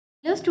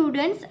Hello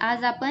students,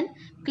 आज आपण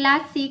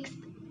class 6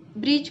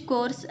 bridge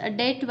course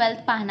day 12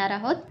 पाहणार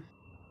आहोत.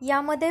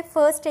 यामध्ये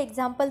फर्स्ट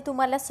एक्झाम्पल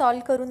तुम्हाला सॉल्व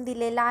करून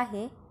दिलेला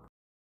आहे.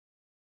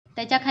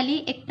 त्याच्या खाली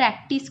एक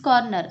practice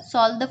corner,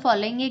 solve the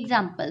following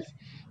examples,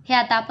 हे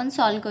आता आपण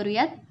सॉल्व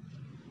करूयात.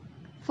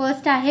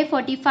 फर्स्ट आहे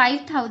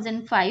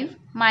 45,005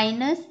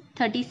 मायनस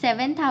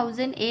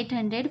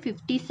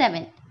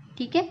 37,857.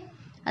 ठीक आहे.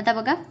 आता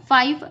बघा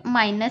 5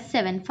 मायनस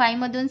 7, 5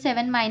 मधून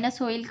 7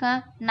 मायनस होईल का?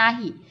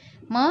 नाही.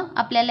 मग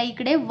आपल्याला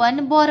इकडे 1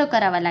 बोरो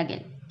करावा लागेल.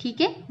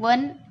 ठीक आहे.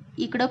 1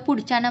 इकडं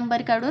पुढच्या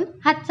नंबर काढून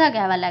हातचा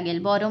घ्यावा लागेल.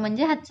 बोरो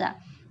म्हणजे हातचा.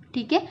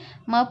 ठीक आहे.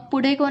 मग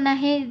पुढे कोण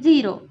आहे?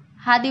 0.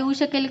 हा देऊ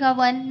शकेल का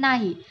 1?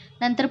 नाही.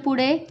 नंतर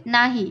पुढे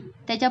नाही.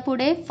 त्याच्या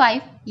पुढे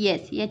 5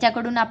 येस.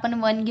 याच्याकडून आपण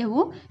 1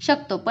 घेऊ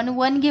शकतो, पण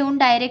 1 घेऊन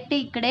डायरेक्ट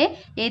इकडे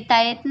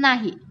येता येत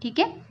नाही. ठीक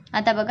आहे.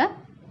 आता बघा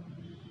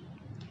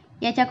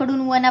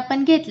याच्याकडून 1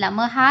 आपण घेतला,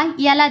 मग हा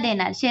याला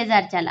देणार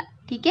शेजारच्याला.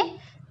 ठीक आहे.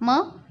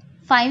 मग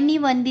 5 नी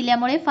 1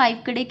 दिल्यामुळे 5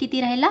 कडे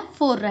किती राहिला?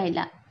 4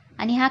 राहिला.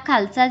 आणि हा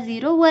खालचा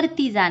 0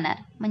 वरती जाणार,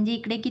 म्हणजे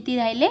इकडे किती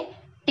राहिले?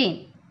 10.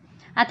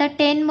 आता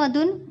 10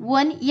 मधून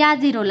 1 या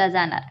 0 ला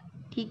जाणार.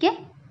 ठीक आहे.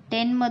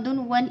 10 मधून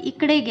 1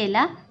 इकडे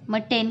गेला, मग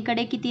 10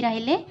 कडे किती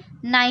राहिले?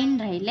 9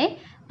 राहिले.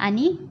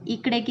 आणि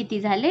इकडे किती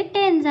झाले?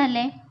 10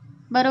 झाले.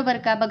 बरोबर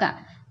का? बघा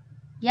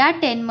या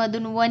 10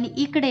 मधून 1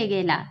 इकडे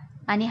गेला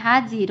आणि हा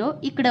 0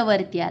 इकडं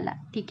वरती आला.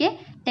 ठीक आहे.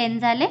 10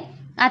 झाले.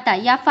 आता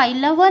या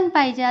फाईलला 1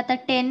 पाहिजे. आता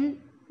 10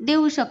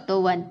 देऊ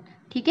शकतो 1.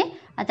 ठीक आहे.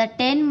 आता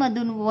 10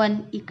 मधून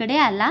 1 इकडे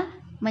आला,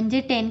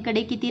 म्हणजे 10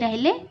 कडे किती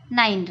राहिले?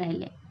 9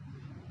 राहिले.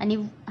 आणि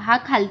हा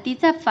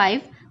खालतीचा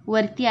 5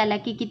 वरती आला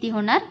की किती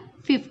होणार?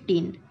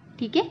 15.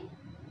 ठीक आहे.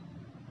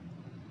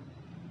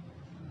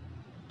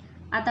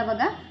 आता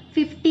बघा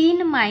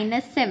 15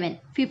 मायनस 7,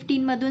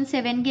 15 मधून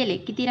 7 गेले,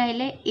 किती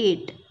राहिले?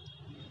 8.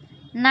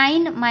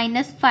 9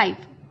 मायनस 5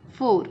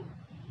 4.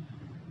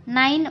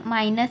 9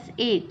 मायनस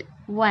 8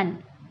 1.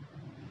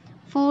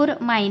 4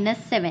 मायनस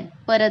 7.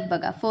 परत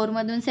बघा 4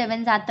 मधून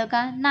 7 जातं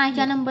का? नाही.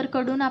 या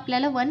नंबरकडून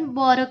आपल्याला 1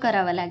 बोरो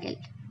करावा लागेल.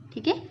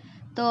 ठीक आहे.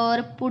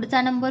 तर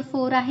पुढचा नंबर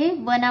 4 आहे.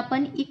 1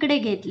 आपण इकडे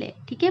घेतले.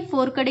 ठीक आहे.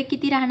 4 कडे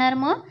किती राहणार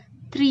मग?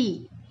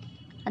 3.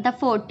 आता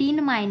 14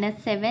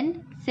 मायनस 7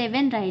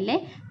 7 राहिले.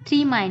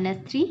 3 मायनस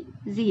 3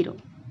 0.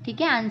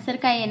 ठीक आहे. आन्सर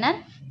काय येणार?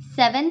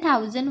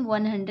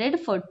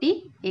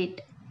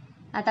 7148.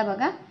 आता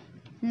बघा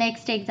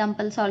नेक्स्ट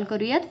एक्झाम्पल सॉल्व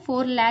करूयात.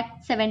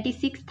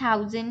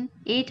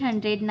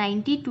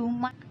 4,76,892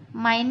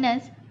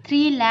 मायनस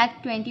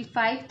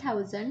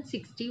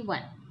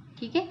 3,25,061.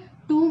 ठीक आहे.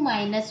 2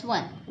 minus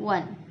 1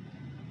 1.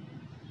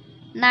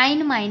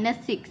 9 minus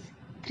 6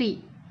 3.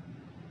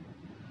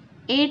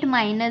 8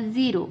 minus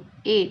 0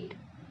 8.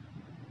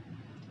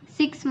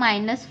 6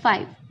 minus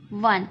 5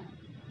 1.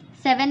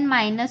 7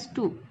 minus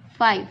 2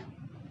 5.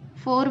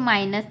 4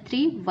 minus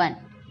 3 1.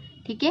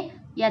 ठीक आहे.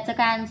 याचं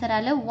काय आन्सर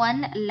आलं?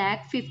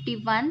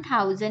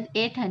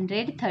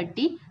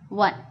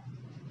 1,51,831.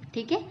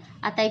 ठीक आहे.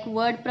 आता एक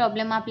वर्ड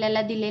प्रॉब्लेम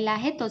आपल्याला दिलेला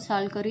आहे, तो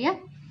सॉल्व करूया.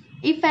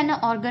 If N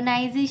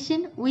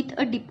organisation with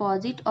a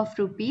deposit of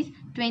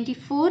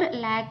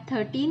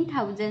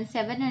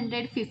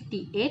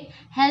 ₹24,13,758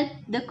 help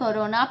the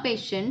corona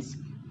patients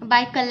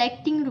bye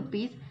collecting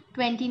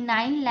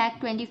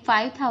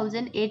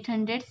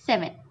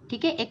 ₹29,25,807.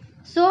 ठीक आहे.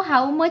 So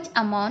how much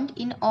amount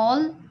in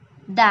all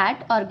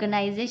that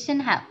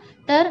organisation have.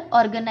 तर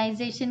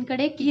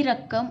ऑर्गनायझेशनकडे किती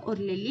रक्कम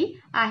उरलेली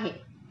आहे?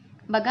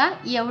 बघा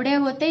एवढे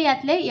होते,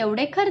 यातले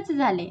एवढे खर्च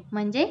झाले,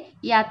 म्हणजे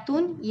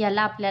यातून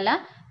याला आपल्याला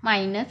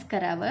मायनस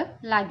करावं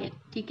लागेल.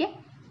 ठीक आहे.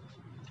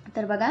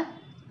 तर बघा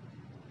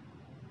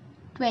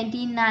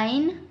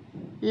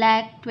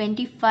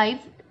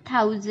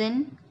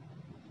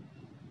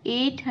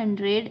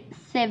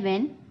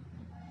 29,25,807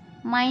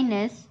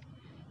 मायनस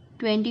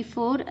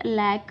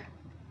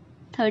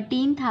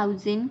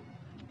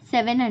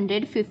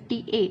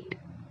 24,13,758.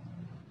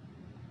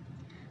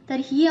 तर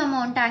ही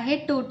अमाऊंट आहे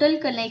total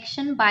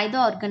collection by the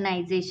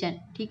organisation.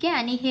 ठीक आहे.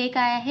 आणि हे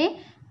काय आहे?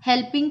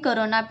 Helping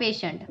corona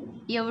patient.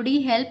 एवढी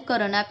हेल्प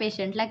कोरोना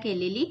पेशंटला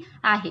केलेली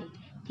आहे.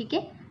 ठीक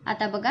आहे.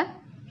 आता बघा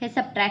हे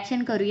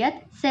सबट्रॅक्शन करूयात.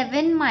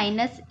 7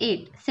 मायनस 8,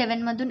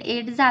 7 मधून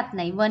 8 जात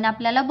नाही. 1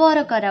 आपल्याला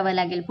बोरो करावं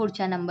लागेल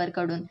पुढच्या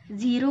नंबरकडून.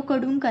 0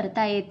 कडून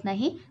करता येत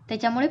नाही,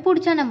 त्याच्यामुळे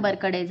पुढच्या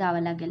नंबरकडे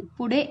जावं लागेल.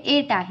 पुढे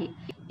 8 आहे.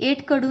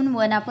 8 कडून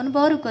 1 आपण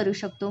बोरो करू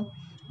शकतो.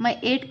 मग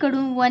 8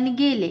 कडून 1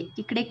 गेले,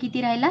 इकडे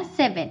किती राहिला?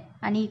 7.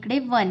 आणि इकडे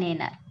 1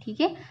 येणार.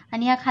 ठीक आहे.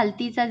 आणि हा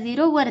खालतीचा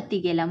 0 वरती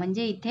गेला,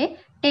 म्हणजे इथे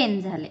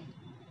 10 झाले.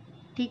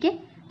 ठीक आहे.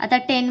 आता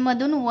 10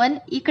 मधून 1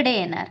 इकडे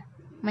येणार,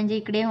 म्हणजे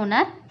इकडे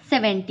होणार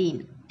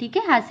 17. ठीक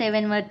आहे. हा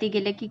 7 वरती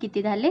गेले की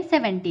किती झाले?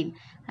 17.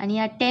 आणि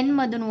या 10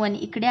 मधून 1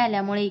 इकडे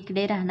आल्यामुळे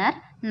इकडे राहणार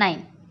 9.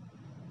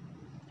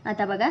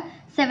 आता बघा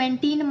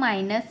 17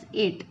 मायनस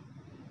 8.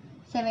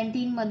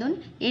 17 मधून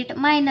 8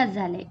 मायनस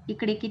झाले,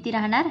 इकडे किती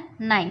राहणार?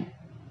 9.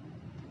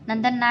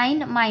 नंतर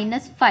 9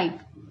 minus 5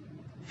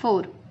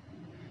 4.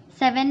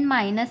 7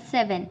 minus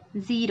 7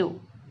 0.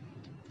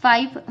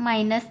 5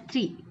 minus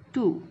 3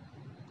 2.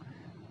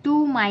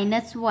 2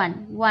 minus 1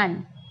 1.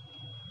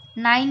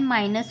 9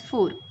 minus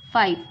 4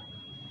 5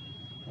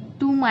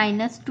 2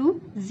 minus 2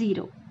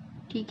 0.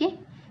 ठीक आहे,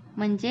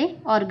 म्हणजे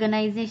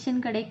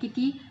ऑर्गनायझेशनकडे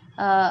किती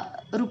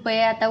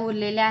रुपये आता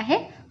उरलेले आहे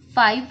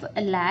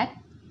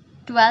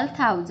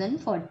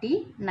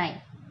 5,12,049.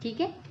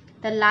 ठीक आहे,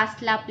 तर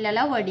लास्टला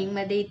आपल्याला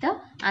वर्डिंगमध्ये इथं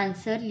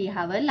आन्सर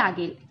लिहावं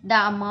लागेल. The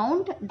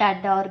amount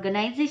that the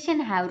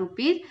organisation have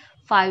rupees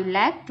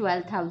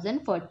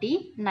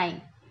 5,12,049.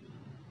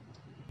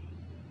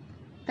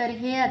 तर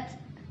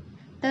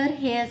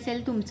हे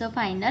असेल तुमचं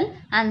final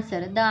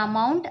answer. The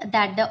amount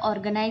that the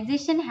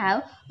organisation have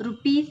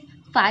rupees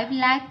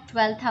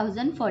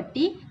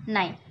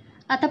 5,12,049.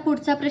 आता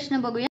पुढचा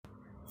प्रश्न बघूया.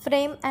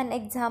 Frame an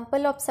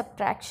example of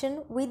subtraction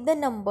with the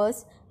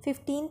numbers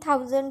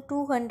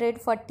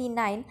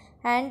 15,249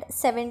 and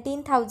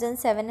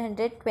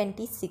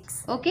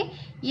 17,726. Okay,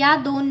 या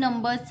दोन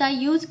नंबर्सचा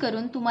यूज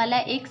करून तुम्हाला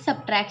एक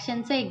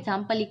सबट्रॅक्शनचं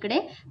एक्झाम्पल इकडे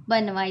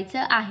बनवायचं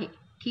आहे.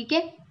 ठीक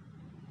आहे,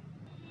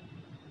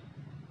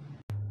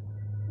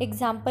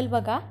 एक्झाम्पल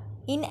बघा.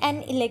 In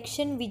and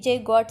election Vijay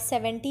got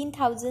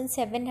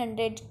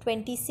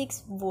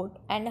 17,726 vote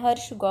and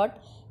Harsh got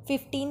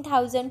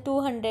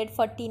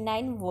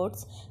 15,249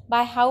 votes.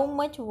 By how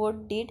much vote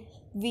did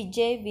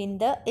Vijay win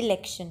the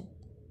election?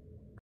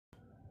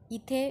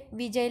 इथे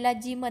विजयला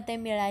जी मते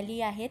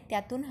मिळाली आहेत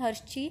त्यातून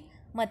हर्षची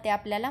मते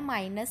आपल्याला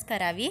मायनस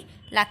करावी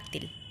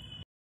लागतील.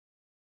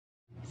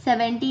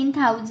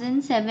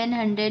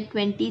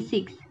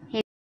 17,726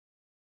 हे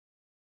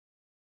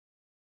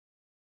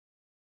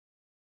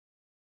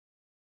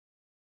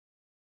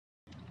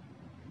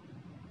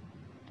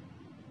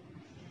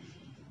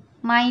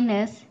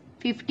मायनस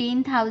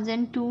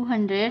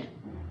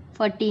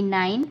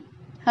 15,249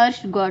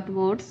 हर्ष गॉट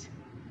वोट्स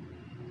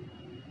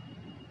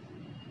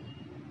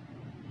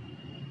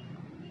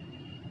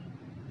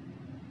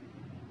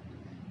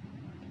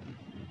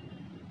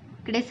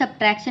इकडे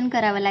सबट्रॅक्शन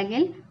करावं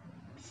लागेल.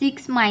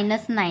 6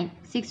 मायनस 9,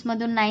 6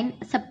 मधून 9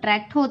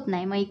 सबट्रॅक्ट होत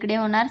नाही, मग इकडे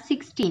होणार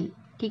 16.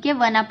 ठीक आहे,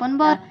 1 आपण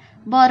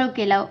बॉरो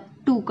केला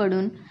 2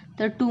 कडून,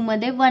 तर 2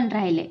 मध्ये 1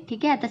 राहिले.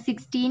 ठीक आहे, आता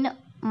 16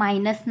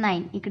 मायनस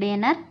 9 इकडे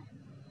येणार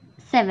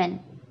 7.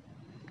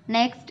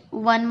 नेक्स्ट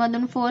 1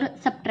 मधून 4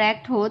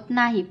 सबट्रॅक्ट होत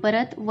नाही,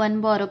 परत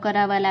 1 बॉरो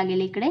करावा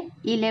लागेल, इकडे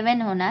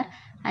 11 होणार.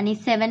 आणि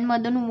 7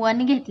 मधून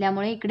 1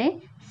 घेतल्यामुळे इकडे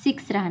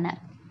 6 राहणार.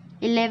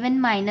 11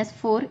 मायनस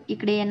 4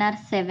 इकडे येणार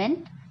 7.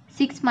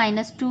 6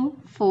 मायनस 2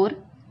 4.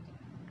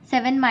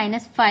 7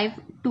 मायनस 5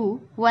 2.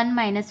 1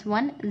 मायनस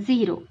 1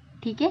 0.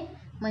 ठीक आहे,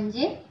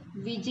 म्हणजे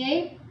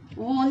विजय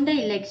won the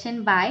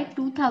election bye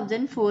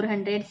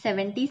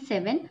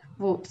 2,477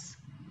 votes.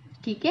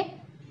 ठीक आहे,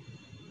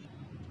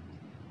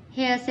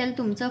 हे असेल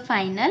तुमचं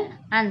फायनल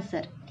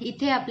आन्सर.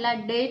 इथे आपला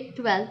day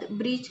 12th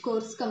bridge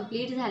course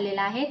complete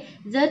झालेला आहे.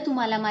 जर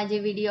तुम्हाला माझे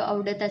व्हिडिओ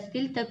आवडत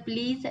असतील तर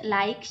please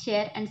like,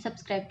 share and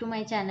subscribe to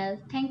my channel.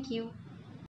 Thank you.